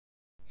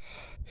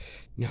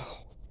No,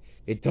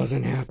 it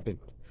doesn't happen.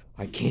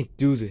 I can't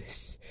do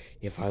this.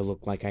 If I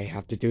look like I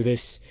have to do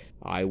this,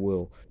 I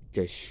will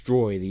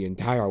destroy the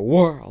entire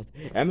world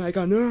and make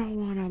a new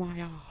one of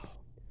my own.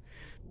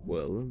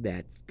 Well,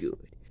 that's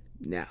good.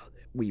 Now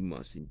that we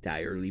must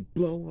entirely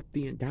blow up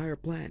the entire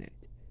planet.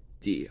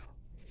 Deal.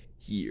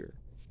 Here,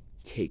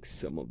 take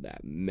some of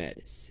that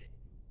medicine.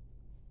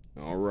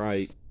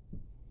 Alright.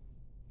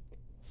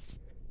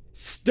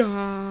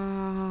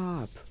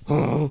 Stop!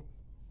 Huh?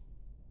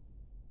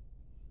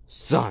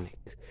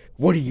 Sonic,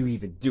 what are you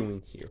even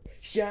doing here?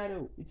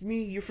 Shadow, it's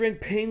me, your friend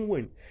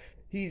Penguin.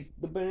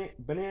 The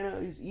banana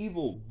is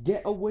evil.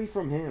 Get away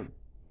from him.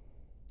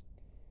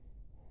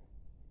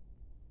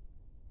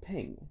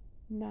 Penguin,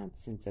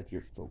 nonsense of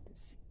your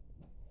focus.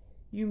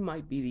 You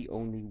might be the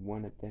only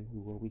one of them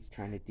who always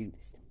trying to do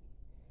this to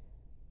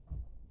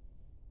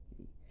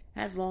me.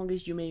 As long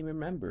as you may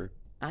remember,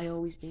 I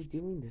always been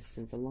doing this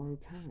since a long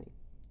time.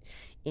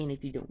 And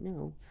if you don't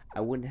know,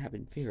 I wouldn't have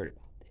been feared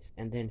about this.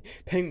 And then,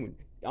 Penguin,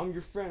 I'm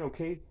your friend,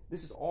 okay?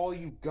 This is all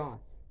you got.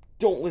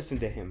 Don't listen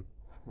to him.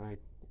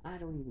 I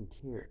don't even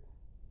care.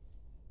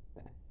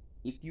 But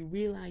if you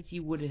realize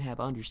you wouldn't have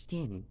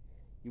understanding,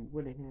 you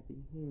wouldn't have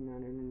him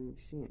not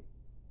understanding.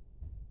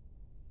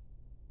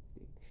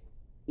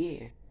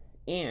 Yeah,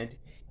 and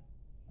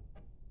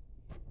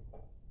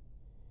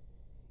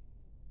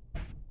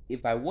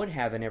if I would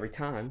have it every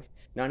time,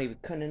 not even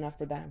cutting enough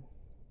for that.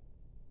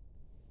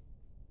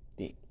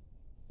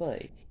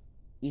 But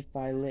if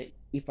I let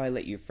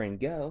your friend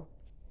go,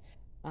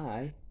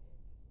 I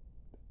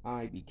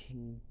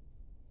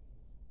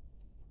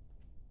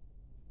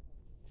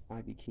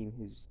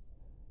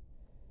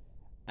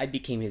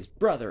became his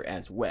brother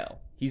as well.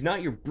 He's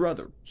not your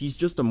brother. He's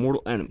just a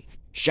mortal enemy.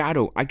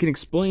 Shadow, I can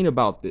explain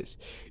about this.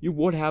 You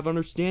would have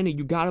understanding.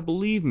 You gotta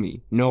believe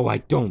me. No, I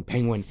don't,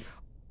 Penguin.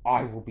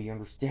 I will be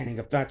understanding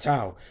if that's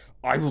how.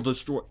 I will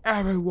destroy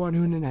everyone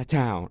in that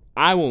town.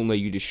 I won't let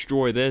you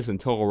destroy this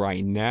until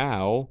right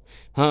now.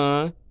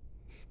 Huh?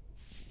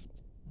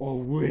 Oh,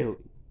 really?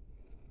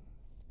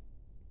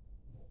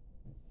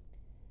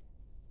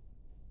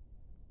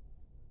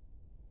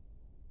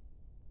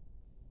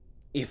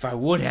 If I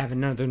would have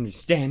another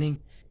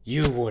understanding,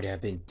 you would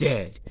have been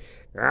dead.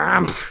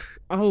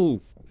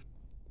 Oh,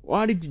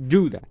 why did you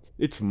do that?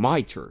 It's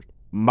my turn.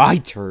 My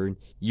turn?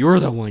 You're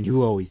the one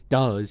who always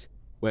does.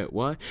 Wait,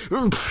 what?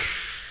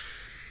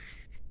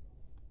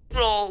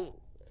 Oh,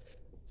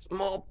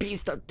 small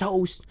piece of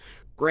toast,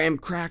 graham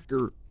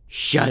cracker.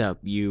 Shut up,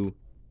 you.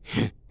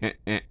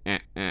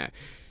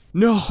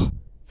 No.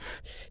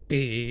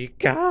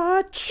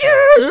 Pikachu.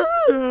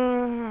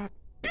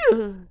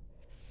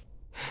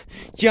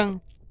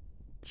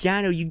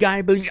 Shadow, you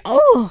gotta believe.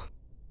 Oh,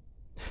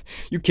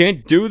 you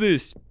can't do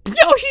this.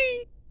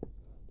 Yoshi,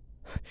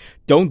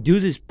 don't do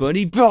this,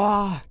 buddy.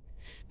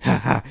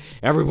 Haha,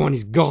 everyone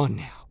is gone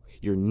now.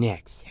 You're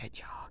next,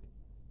 Hedgehog.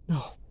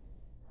 No,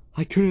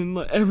 I couldn't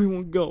let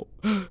everyone go.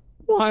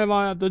 Why am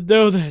I have to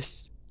do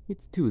this?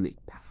 It's too late,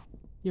 pal.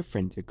 Your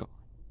friends are gone.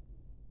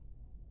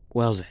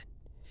 Well then,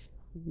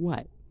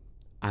 what?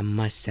 I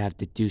must have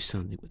to do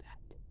something with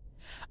that.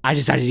 I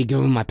decided to give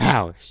him my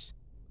powers.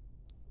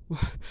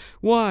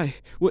 Why?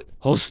 What?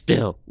 Hold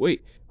still.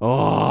 Wait.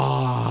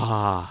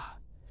 Oh.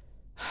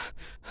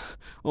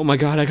 Oh my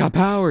god, I got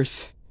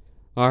powers.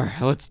 Alright,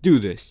 let's do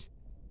this.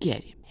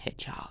 Get him,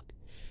 Hedgehog.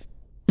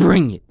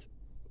 Bring it.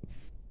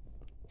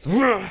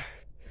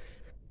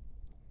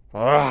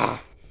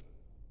 Ah.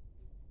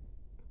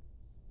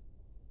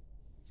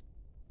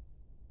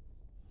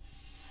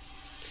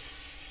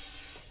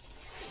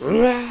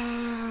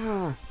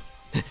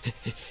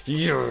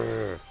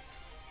 Yeah.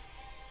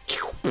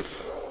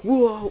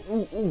 Whoa,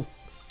 ooh, ooh.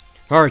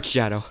 All right,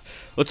 Shadow.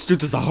 Let's do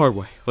this the hard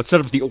way. Let's set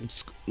up the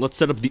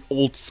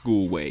old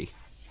school way.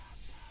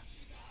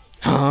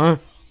 Huh?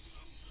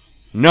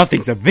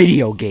 Nothing's a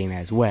video game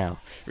as well.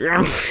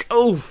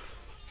 Oh.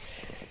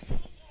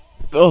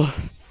 Oh.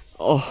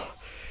 Oh.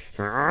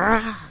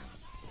 Huh?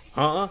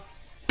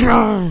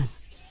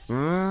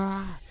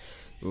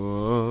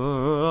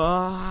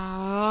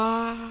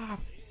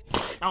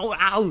 Ow,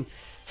 ow.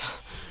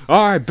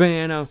 All right,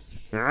 Banana.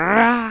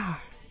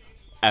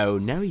 Oh,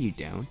 no you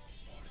don't.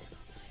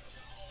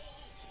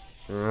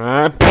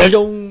 Let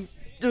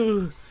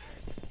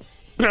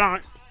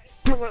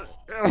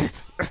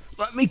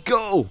me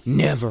go.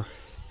 Never.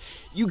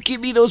 You give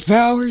me those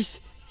powers?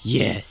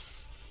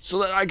 Yes. So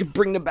that I can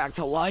bring them back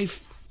to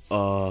life?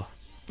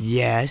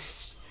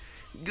 Yes.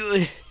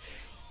 Good.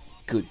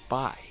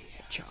 Goodbye,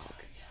 Hedgehog.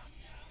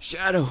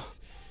 Shadow,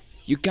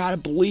 you gotta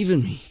believe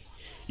in me.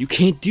 You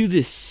can't do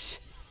this.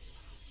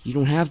 You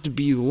don't have to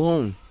be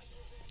alone.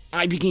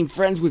 I became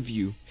friends with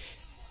you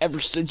ever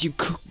since you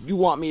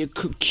want me to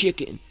cook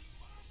chicken.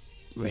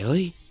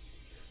 Really?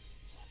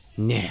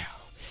 Now,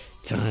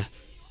 time.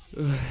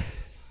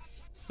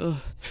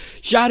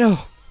 Shadow!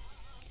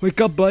 Wake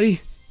up,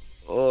 buddy.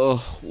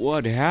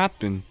 What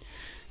happened?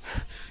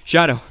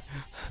 Shadow.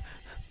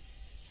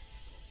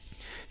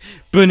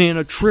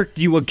 Banana tricked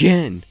you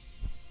again.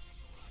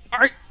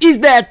 Is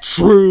that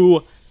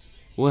true?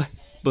 What?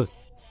 But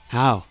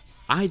How?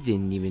 I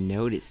didn't even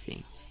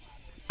noticing.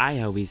 I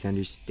always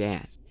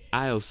understand.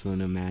 I also,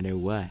 no matter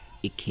what,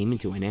 it came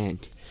into an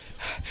end.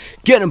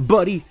 Get him,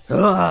 buddy!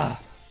 Ugh.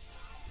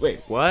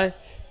 Wait, what?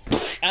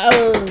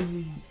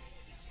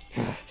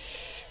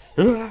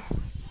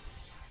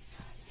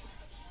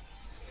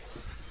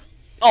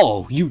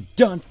 Oh, you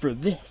done for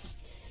this?